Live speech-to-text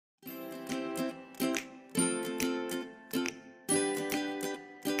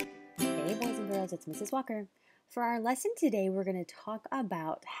friends, it's Mrs. Walker. For our lesson today, we're going to talk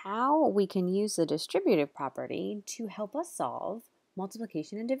about how we can use the distributive property to help us solve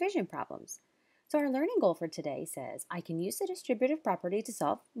multiplication and division problems. So our learning goal for today says, I can use the distributive property to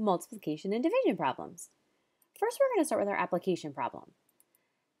solve multiplication and division problems. First, we're going to start with our application problem.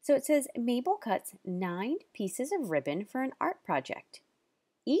 So it says, Mabel cuts 9 pieces of ribbon for an art project.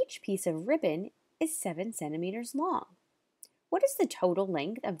 Each piece of ribbon is 7 centimeters long. What is the total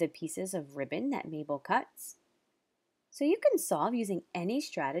length of the pieces of ribbon that Mabel cuts? So you can solve using any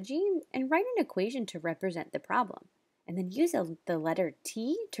strategy and write an equation to represent the problem, and then use the letter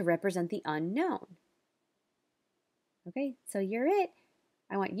T to represent the unknown. Okay, so you're it.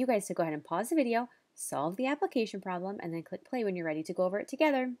 I want you guys to go ahead and pause the video, solve the application problem, and then click play when you're ready to go over it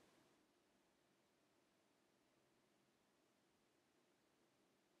together.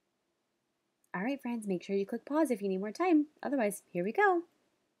 All right, friends, make sure you click pause if you need more time. Otherwise, here we go.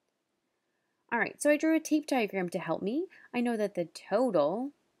 All right, so I drew a tape diagram to help me. I know that the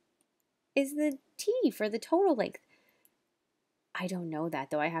total is the T for the total length. I don't know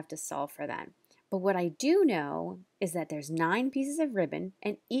that, though. I have to solve for that. But what I do know is that there's 9 pieces of ribbon,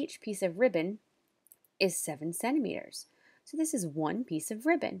 and each piece of ribbon is 7 centimeters. So this is 1 piece of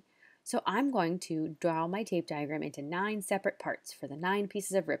ribbon. So I'm going to draw my tape diagram into 9 separate parts for the 9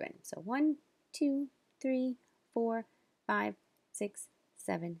 pieces of ribbon. So 1, 2, 3, 4, 5, 6,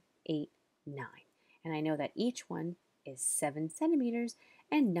 7, 8, 9. And I know that each one is 7 centimeters,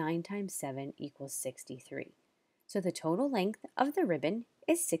 and 9 times 7 equals 63. So the total length of the ribbon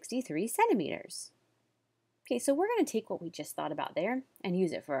is 63 centimeters. Okay, so we're going to take what we just thought about there and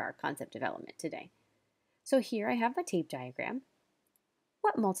use it for our concept development today. So here I have a tape diagram.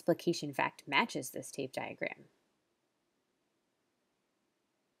 What multiplication fact matches this tape diagram?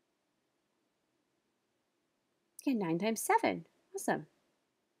 Okay, 9 times 7. Awesome.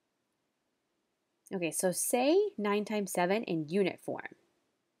 Okay, so say 9 times 7 in unit form.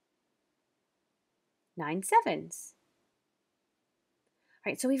 9 sevens. All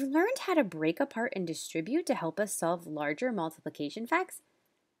right, so we've learned how to break apart and distribute to help us solve larger multiplication facts.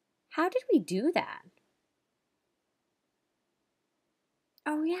 How did we do that?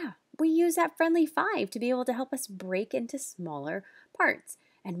 Oh yeah, we use that friendly 5 to be able to help us break into smaller parts.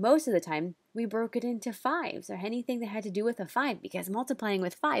 And most of the time, we broke it into 5s or anything that had to do with a 5 because multiplying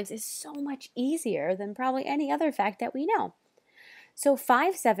with 5s is so much easier than probably any other fact that we know. So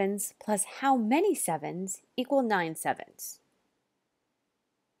 5 sevens plus how many sevens equal 9 sevens?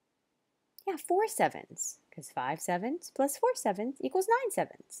 Yeah, 4 sevens, because 5 sevens plus 4 sevens equals 9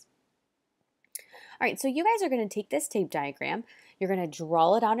 sevens. All right, so you guys are going to take this tape diagram, you're going to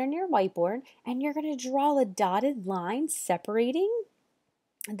draw it out on your whiteboard, and you're going to draw a dotted line separating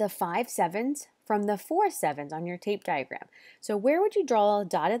the 5 sevens from the 4 sevens on your tape diagram. So where would you draw a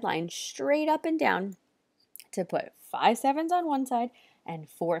dotted line straight up and down to put 5 sevens on one side and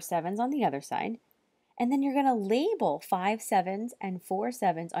 4 sevens on the other side? And then you're going to label 5 sevens and 4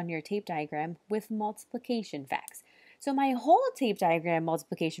 sevens on your tape diagram with multiplication facts. So my whole tape diagram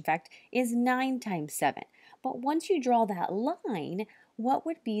multiplication fact is 9 times 7. But once you draw that line, what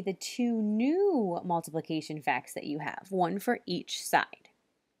would be the 2 new multiplication facts that you have? One for each side.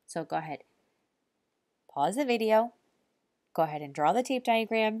 So go ahead, pause the video, go ahead and draw the tape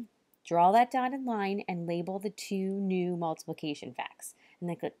diagram, draw that dotted line, and label the 2 new multiplication facts. And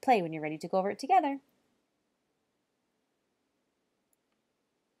then click play when you're ready to go over it together.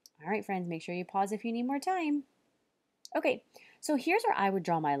 All right, friends, make sure you pause if you need more time. Okay, so here's where I would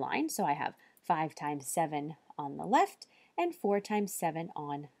draw my line. So I have 5 times 7 on the left and 4 times 7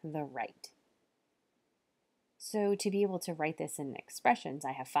 on the right. So to be able to write this in expressions,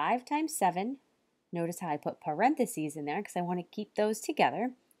 I have 5 times 7. Notice how I put parentheses in there because I want to keep those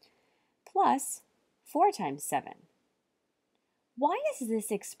together. Plus 4 times 7. Why is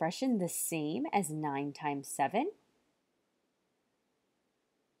this expression the same as 9 times 7?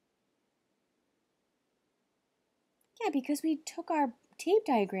 Yeah, because we took our tape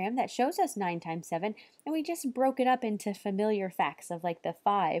diagram that shows us 9 times 7 and we just broke it up into familiar facts of like the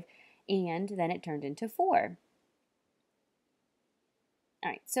 5 and then it turned into 4. All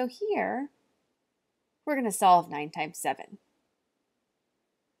right, so here we're going to solve 9 times 7.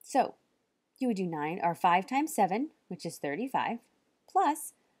 So you would do 5 times 7, which is 35,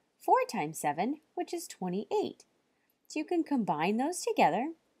 plus 4 times 7, which is 28. So you can combine those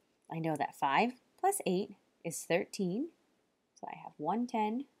together. I know that 5 plus 8 is 13. So I have 1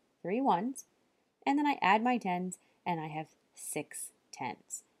 10, 3 ones, and then I add my 10s, and I have 6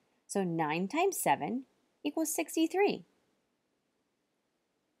 10s. So 9 times 7 equals 63.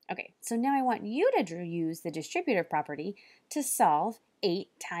 Okay, so now I want you to use the distributive property to solve 8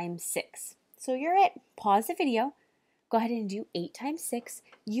 times 6. so you're it. Pause the video. Go ahead and do 8 times 6.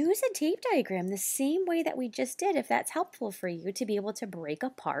 Use a tape diagram the same way that we just did if that's helpful for you to be able to break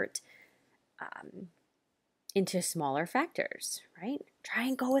apart into smaller factors, right? Try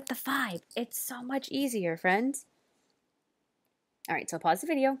and go with the 5. It's so much easier, friends. All right, so pause the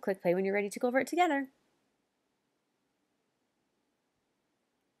video. Click play when you're ready to go over it together.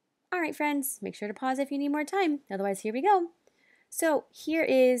 All right, friends, make sure to pause if you need more time. Otherwise, here we go. So here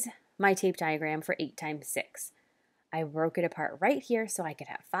is my tape diagram for 8 times 6. I broke it apart right here so I could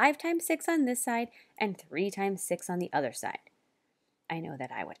have 5 times 6 on this side and 3 times 6 on the other side. I know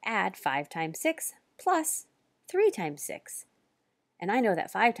that I would add 5 times 6 plus 3 times 6. And I know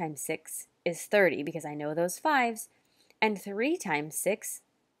that 5 times 6 is 30 because I know those 5s. And 3 times 6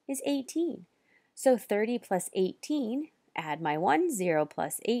 is 18. So 30 plus 18, add my 1, 0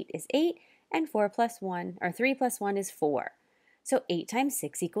 plus 8 is 8, and 4 plus 1, or 3 plus 1 is 4. So 8 times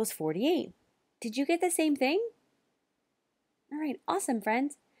 6 equals 48. Did you get the same thing? All right, awesome,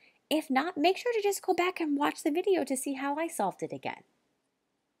 friends. If not, make sure to just go back and watch the video to see how I solved it again.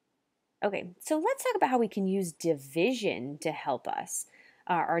 Okay, so let's talk about how we can use division to help us,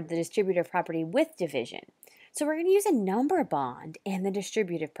 or the distributive property with division. So we're going to use a number bond and the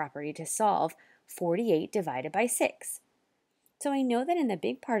distributive property to solve 48 divided by 6. So I know that in the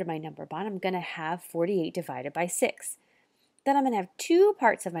big part of my number bond, I'm going to have 48 divided by 6. Then I'm going to have 2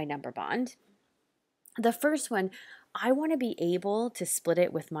 parts of my number bond. The first one, I want to be able to split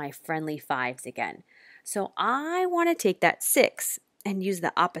it with my friendly 5s again. So I want to take that 6 and use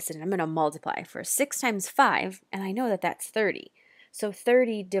the opposite, and I'm going to multiply for 6 times 5, and I know that that's 30. So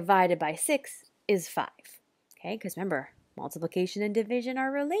 30 divided by 6 is 5. Okay, because remember, multiplication and division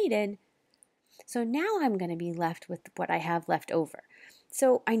are related. So now I'm going to be left with what I have left over.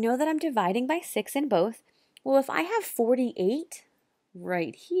 So I know that I'm dividing by 6 in both. Well, if I have 48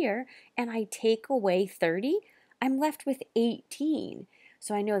 right here and I take away 30, I'm left with 18.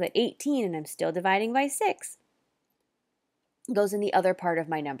 So I know that 18, and I'm still dividing by 6, goes in the other part of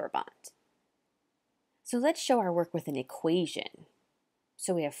my number bond. So let's show our work with an equation.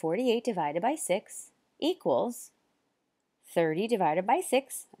 So we have 48 divided by 6 equals 30 divided by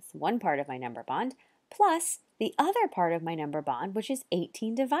 6, that's one part of my number bond, plus the other part of my number bond, which is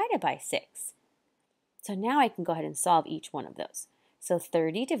 18 divided by 6. So now I can go ahead and solve each one of those. So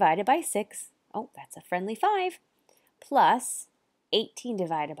 30 divided by 6, oh, that's a friendly 5, plus 18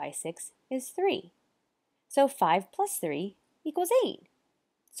 divided by 6 is 3. So 5 plus 3 equals 8.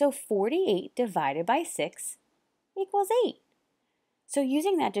 So 48 divided by 6 equals 8. So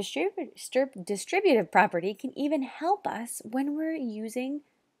using that distributive property can even help us when we're using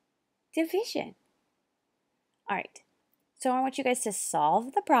division. All right, so I want you guys to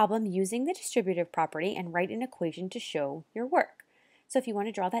solve the problem using the distributive property and write an equation to show your work. So if you want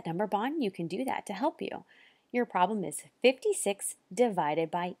to draw that number bond, you can do that to help you. Your problem is 56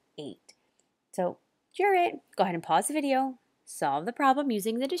 divided by 8. So you're it. Go ahead and pause the video. Solve the problem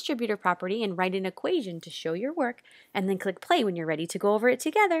using the distributive property and write an equation to show your work, and then click play when you're ready to go over it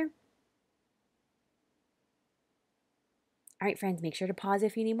together. All right, friends, make sure to pause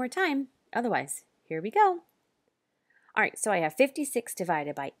if you need more time. Otherwise, here we go. All right, so I have 56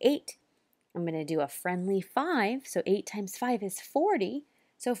 divided by 8. I'm going to do a friendly 5, so 8 times 5 is 40.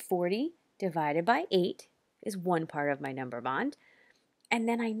 So 40 divided by 8 is one part of my number bond. And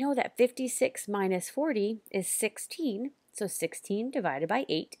then I know that 56 minus 40 is 16. So 16 divided by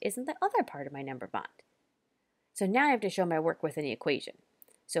 8 isn't the other part of my number bond. So now I have to show my work with an equation.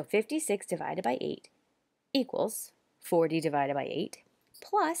 So 56 divided by 8 equals 40 divided by 8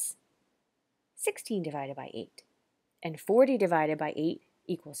 plus 16 divided by 8. And 40 divided by 8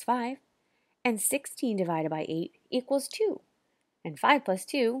 equals 5. And 16 divided by 8 equals 2. And 5 plus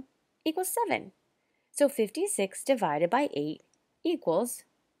 2 equals 7. So 56 divided by 8 equals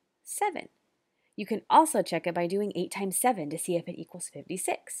 7. You can also check it by doing 8 times 7 to see if it equals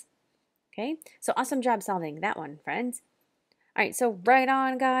 56. Okay, so awesome job solving that one, friends. All right, so right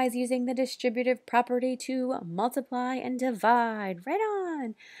on, guys, using the distributive property to multiply and divide. Right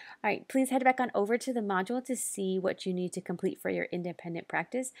on. All right, please head back on over to the module to see what you need to complete for your independent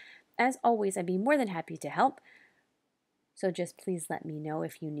practice. As always, I'd be more than happy to help. So just please let me know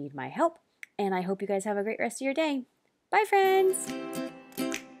if you need my help. And I hope you guys have a great rest of your day. Bye, friends.